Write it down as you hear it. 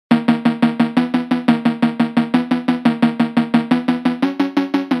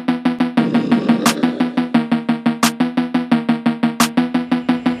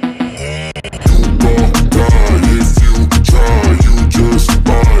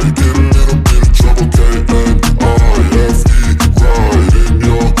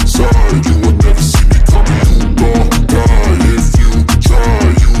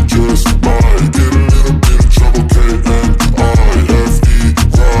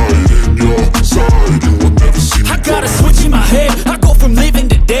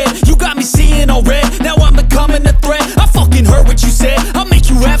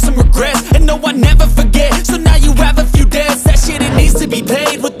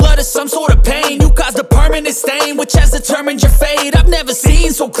of some sort of pain. You caused a permanent stain, which has determined your fate. I've never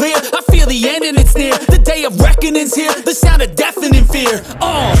seen so clear, I feel the end and it's near. The day of reckoning's here, the sound of deafening fear.